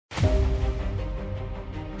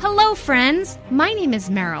Hello, friends. My name is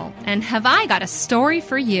Meryl, and have I got a story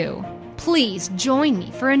for you? Please join me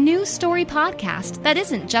for a new story podcast that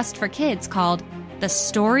isn't just for kids called The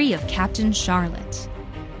Story of Captain Charlotte.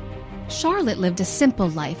 Charlotte lived a simple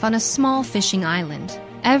life on a small fishing island.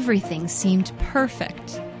 Everything seemed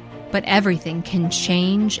perfect, but everything can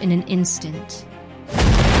change in an instant.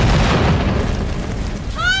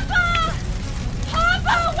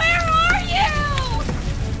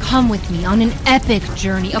 Come with me on an epic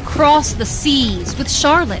journey across the seas with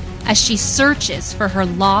Charlotte as she searches for her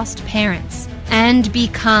lost parents and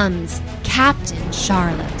becomes Captain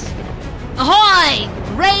Charlotte. Ahoy!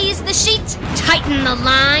 Raise the sheet, tighten the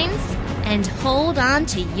lines, and hold on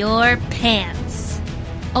to your pants.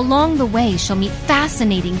 Along the way, she'll meet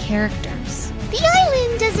fascinating characters. The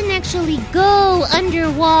island doesn't actually go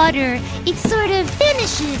underwater. It sort of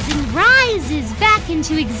finishes and rises back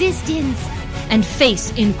into existence. And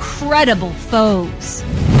face incredible foes.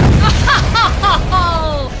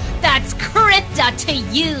 That's Crypta to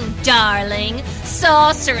you, darling.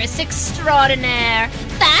 Sorceress extraordinaire,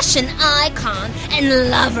 fashion icon, and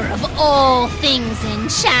lover of all things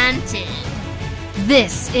enchanted.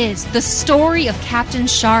 This is The Story of Captain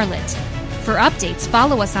Charlotte. For updates,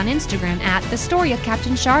 follow us on Instagram at The Story of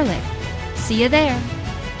Captain Charlotte. See you there.